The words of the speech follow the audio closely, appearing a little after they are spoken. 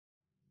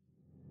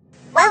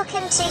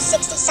Welcome to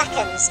 60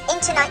 Seconds. In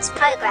tonight's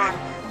programme,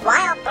 why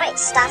are Brits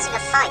starting a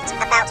fight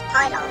about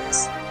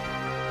pylons?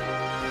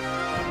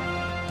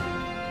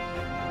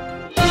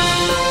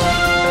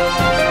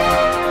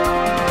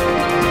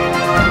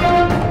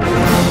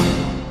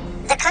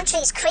 The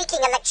country's creaking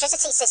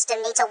electricity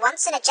system needs a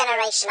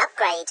once-in-a-generation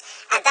upgrade,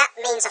 and that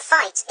means a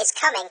fight is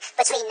coming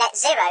between net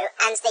zero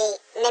and the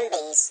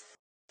NIMBYs.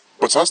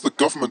 But as the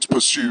government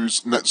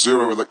pursues net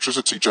zero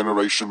electricity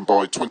generation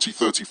by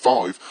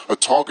 2035, a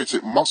target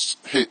it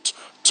must hit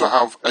to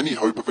have any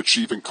hope of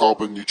achieving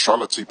carbon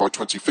neutrality by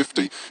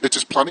 2050, it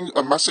is planning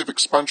a massive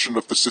expansion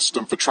of the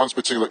system for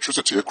transmitting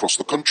electricity across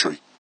the country.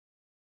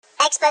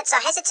 Experts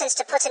are hesitant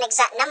to put an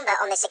exact number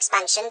on this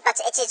expansion, but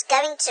it is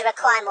going to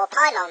require more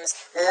pylons,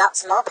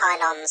 lots more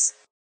pylons.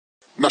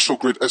 National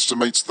Grid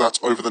estimates that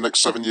over the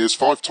next 7 years,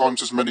 5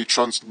 times as many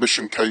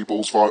transmission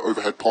cables via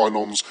overhead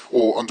pylons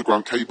or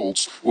underground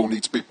cables will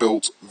need to be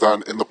built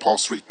than in the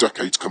past 3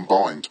 decades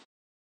combined.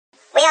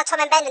 We are Tom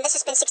and Ben, and this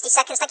has been 60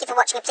 Seconds. Thank you for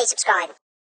watching, and please subscribe.